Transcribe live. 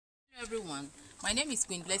Everyone, my name is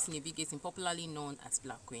Queen Blessing Ibigesin, popularly known as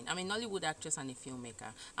Black Queen. I'm a Nollywood actress and a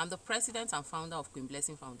filmmaker. I'm the president and founder of Queen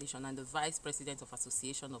Blessing Foundation and the vice president of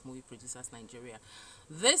Association of Movie Producers Nigeria.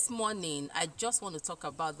 This morning, I just want to talk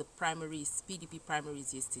about the primaries, PDP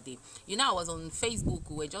primaries yesterday. You know, I was on Facebook.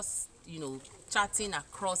 We were just, chatting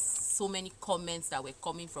across so many comments that were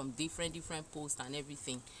coming from different posts and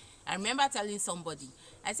everything. I remember telling somebody,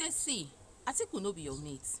 I said, see, Atiku no be your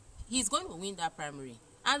mate. He's going to win that primary.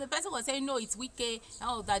 And the person was saying, no, it's Wike.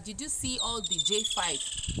 Oh, that did you see all the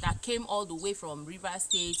J5 that came all the way from River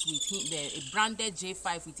State with him, a branded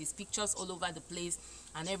J5 with his pictures all over the place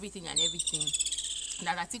and everything.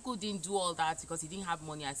 That Atiku didn't do all that because he didn't have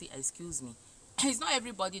money. I say, excuse me. It's not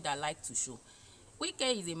everybody that likes to show.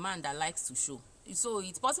 Wike is a man that likes to show. So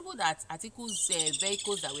it's possible that Atiku's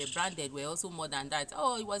vehicles that were branded were also more than that.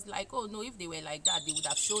 Oh, it was like, oh no, if they were like that, they would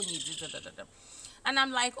have shown it. And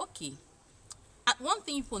I'm like, okay. One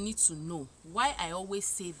thing people need to know, why I always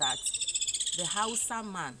say that the Hausa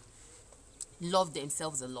man love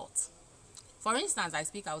themselves a lot. For instance, I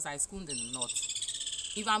speak Hausa, I school in the north.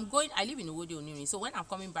 If I'm going, I live in Owode Oniri, so when I'm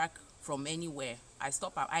coming back from anywhere, I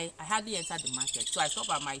stop at, I hardly enter the market. So I stop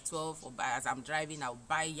at my 12, or as I'm driving, I'll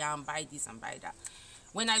buy yam, buy this and buy that.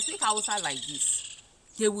 When I speak Hausa like this,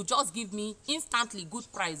 they will just give me instantly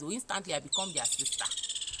good price, or instantly I become their sister.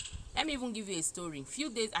 Let me even give you a story. Few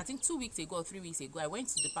days, I think 2 weeks ago or 3 weeks ago, I went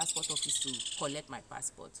to the passport office to collect my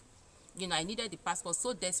passport. I needed the passport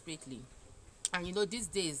so desperately. And these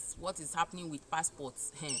days, what is happening with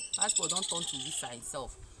passports? Passport don't turn to visa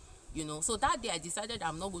itself. So that day I decided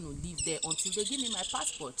I'm not going to leave there until they give me my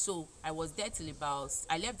passport. So I was there till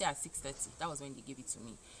I left there at 6:30. That was when they gave it to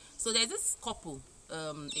me. So there's this couple,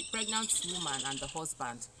 a pregnant woman and the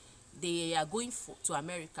husband. They are going to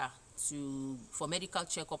America for medical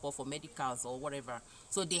checkup or for medicals or whatever.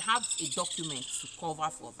 So they have a document to cover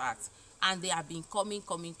for that, and they have been coming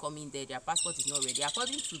there. Their passport is not ready.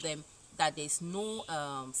 According to them, that there's no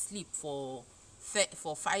slip for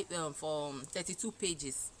 32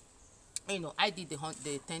 pages. I did the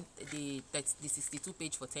 62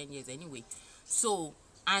 page for 10 years anyway. So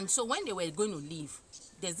when they were going to leave,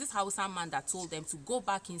 there's this Hausa man that told them to go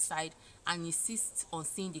back inside and insist on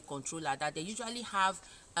seeing the controller, that they usually have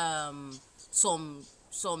some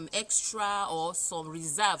extra or some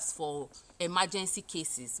reserves for emergency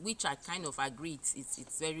cases, which I kind of agree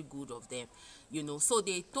it's very good of them. So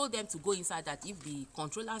they told them to go inside, that if the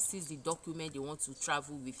controller sees the document they want to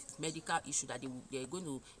travel with medical issue, that they're going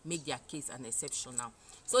to make their case an exceptional.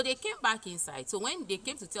 So they came back inside. So when they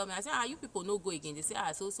came to tell me, I said, you people no go again. They say,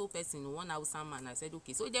 so person, one Hausa man. I said,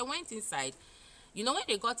 okay. So they went inside. When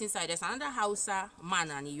they got inside, there's another Hausa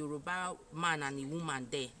man and a Yoruba man and a woman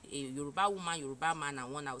there. A Yoruba woman, Yoruba man,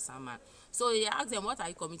 and one Hausa man. So they asked them, what are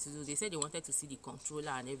you coming to do? They said they wanted to see the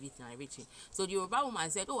controller and everything. So the Yoruba woman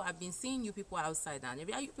said, I've been seeing you people outside, and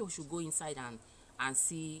you people should go inside and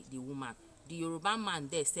see the woman. The Yoruba man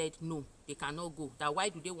there said, no, they cannot go. That why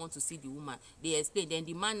do they want to see the woman? They explained. Then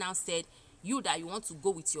the man now said, you want to go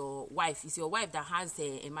with your wife, it's your wife that has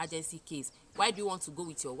the emergency case. Why do you want to go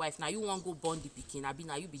with your wife? Now you want to go born the pikin,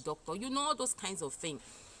 now you be doctor, all those kinds of things.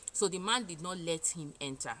 So the man did not let him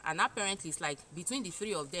enter. And apparently it's like between the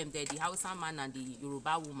three of them there, the Hausa man and the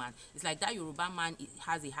Yoruba woman, it's like that Yoruba man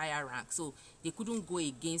has a higher rank, so they couldn't go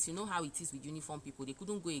against, how it is with uniform people, they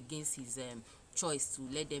couldn't go against his choice to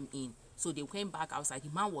let them in. So they came back outside.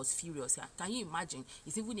 The man was furious. Can you imagine?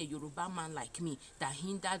 It's even a Yoruba man like me that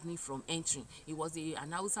hindered me from entering. It was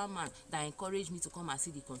an Hausa man that encouraged me to come and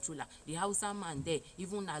see the controller. The Hausa man there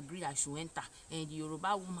even agreed I should enter. And the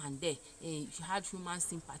Yoruba woman there, she had human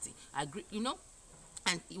sympathy. Agree,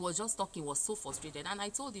 And he was just talking, was so frustrated. And I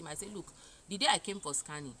told him, I said, look, the day I came for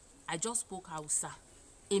scanning, I just spoke Hausa.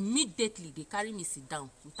 Immediately, they carry me sit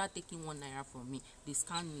down without taking 1 naira from me. They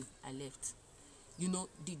scanned me. I left.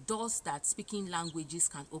 The doors that speaking languages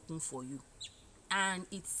can open for you, and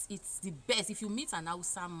it's the best if you meet an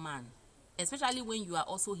Hausa man, especially when you are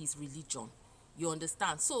also his religion, you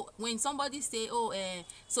understand. So when somebody say,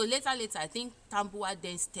 so later I think Tambuwa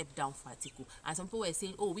then stepped down for Atiku, and some people were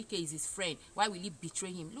saying, Wike is his friend, why will he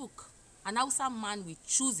betray him? Look, an Hausa man will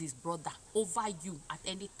choose his brother over you at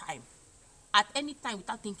any time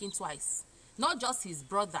without thinking twice. Not just his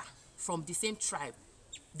brother from the same tribe,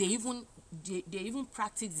 they even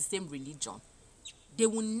practice the same religion. They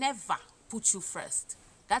will never put you first.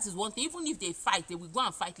 That is one thing. Even if they fight, they will go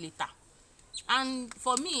and fight later. And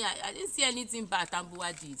for me, I didn't see anything bad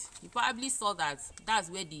Tambuwa did. He probably saw that that's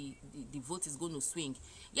where the vote is going to swing.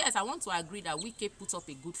 Yes, I want to agree that Wike put up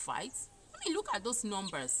a good fight. Look at those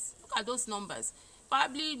numbers.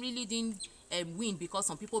 Probably really didn't win because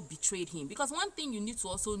some people betrayed him. Because one thing you need to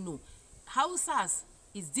also know, Hausas,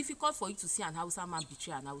 it's difficult for you to see an Hausa man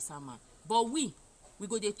betray an Hausa man. But we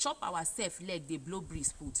go dey chop ourselves leg, dey blow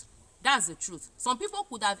breeze put. That's the truth. Some people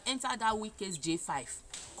could have entered that weekend's J5,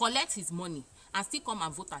 collect his money, and still come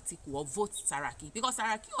and vote Atiku or vote Saraki, because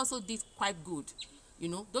Saraki also did quite good. You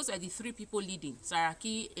know, those were the three people leading: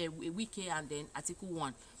 Saraki, Wike, and then Atiku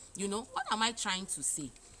won. You know, what am I trying to say?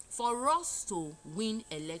 For us to win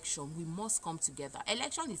election, we must come together.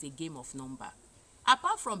 Election is a game of number.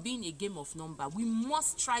 Apart from being a game of number, we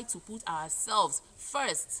must try to put ourselves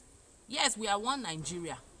first. Yes, we are one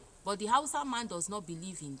Nigeria, but the Hausa man does not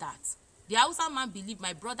believe in that. The Hausa man believes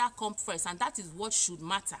my brother come first, and that is what should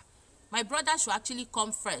matter. My brother should actually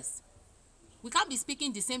come first. We can't be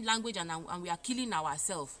speaking the same language and we are killing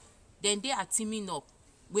ourselves. Then they are teaming up.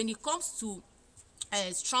 When it comes to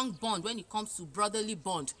a strong bond, when it comes to brotherly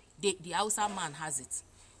bond, the Hausa man has it.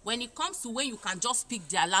 When it comes to when you can just speak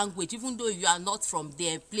their language, even though you are not from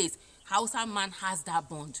their place, Hausa man has that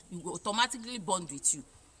bond. You will automatically bond with you.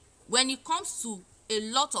 When it comes to a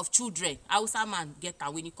lot of children, Hausa man get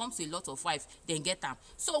them. When it comes to a lot of wives, then get them.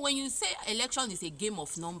 So when you say election is a game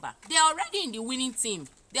of number, they are already in the winning team.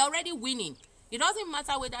 They are already winning. It doesn't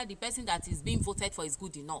matter whether the person that is being voted for is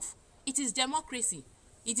good enough. It is democracy.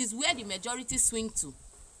 It is where the majority swing to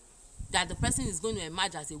that the person is going to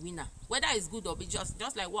emerge as a winner. Whether it's good or bad,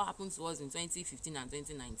 just like what happened to us in 2015 and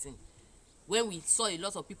 2019, when we saw a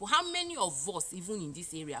lot of people. How many of us, even in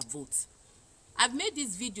this area, vote? I've made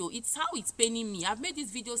this video. It's how it's paining me. I've made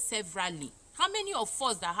this video severally. How many of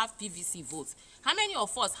us that have PVC votes? How many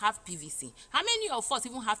of us have PVC? How many of us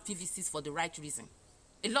even have PVCs for the right reason?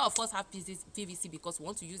 A lot of us have PVC because we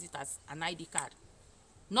want to use it as an ID card,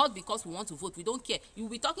 not because we want to vote. We don't care. You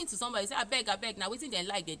will be talking to somebody, say, I beg, now waiting they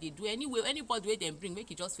like that they do anyway. Anybody where they bring,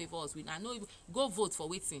 make it just favor us with. I know, go vote for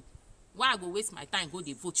waiting. Why I go waste my time, go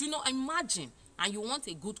they vote? You know, imagine. And you want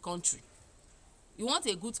a good country. You want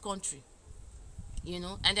a good country. You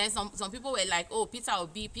know, and then some people were like, oh, Peter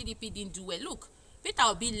Obi, PDP didn't do well. Look, Peter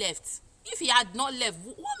Obi left. If he had not left,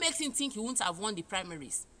 what makes him think he wouldn't have won the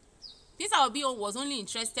primaries? Peter Obi was only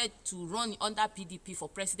interested to run under PDP for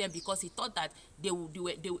president because he thought that they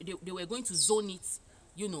were going to zone it,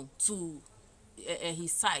 you know, to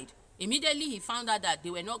his side. Immediately he found out that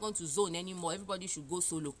they were not going to zone anymore. Everybody should go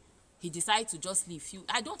solo. He decided to just leave.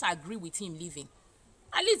 I don't agree with him leaving.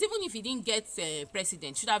 At least even if he didn't get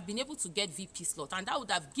president, should have been able to get VP slot, and that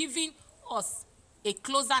would have given us a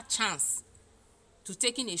closer chance to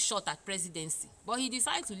taking a shot at presidency. But he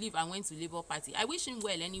decided to leave and went to Labour Party. I wish him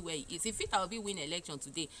well anywhere he is. If Peter Obi win election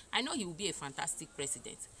today, I know he will be a fantastic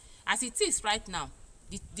president. As it is right now,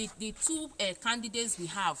 the two candidates we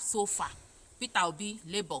have so far, Peter Obi,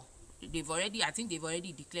 Labour, I think they've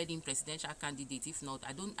already declared him presidential candidate. If not,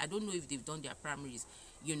 I don't know if they've done their primaries,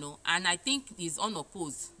 you know. And I think he's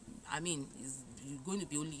unopposed. I mean, it's going to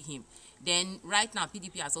be only him. Then right now,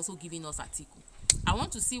 PDP has also given us Atiku. I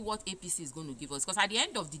want to see what APC is going to give us, because at the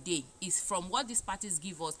end of the day, it's from what these parties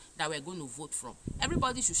give us that we're going to vote from.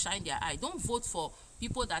 Everybody should shine their eye. Don't vote for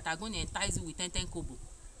people that are going to entice you with 10 kobo.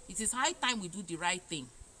 It is high time we do the right thing.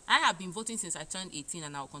 I have been voting since I turned 18,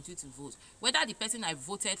 and I will continue to vote, whether the person I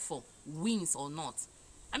voted for wins or not.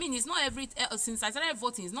 I mean, it's not since I started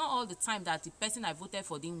voting, it's not all the time that the person I voted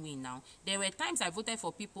for didn't win now. There were times I voted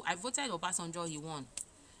for people. I voted Obasanjo, he won.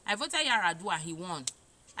 I voted Yaradua, he won.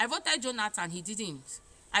 I voted Jonathan, he didn't.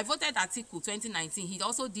 I voted Atiku 2019, he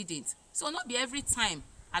also didn't. So not be every time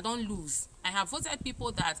I don't lose. I have voted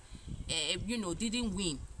people that, you know, didn't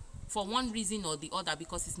win for one reason or the other,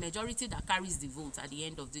 because it's majority that carries the vote at the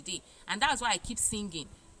end of the day. And that's why I keep singing.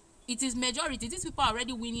 It is majority. These people are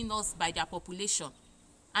already winning us by their population.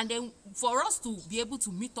 And then for us to be able to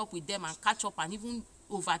meet up with them and catch up and even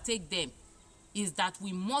overtake them, is that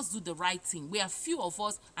we must do the right thing. We are few of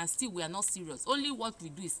us and still we are not serious. Only what we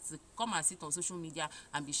do is to come and sit on social media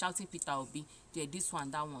and be shouting Peter Obi, this one,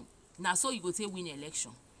 that one. Now, so you go say win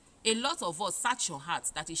election. A lot of us, search your heart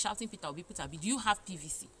that is shouting Peter Obi, Peter Obi. Do you have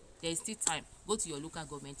PVC? There is still time. Go to your local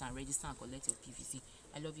government and register and collect your PVC.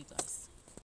 I love you guys.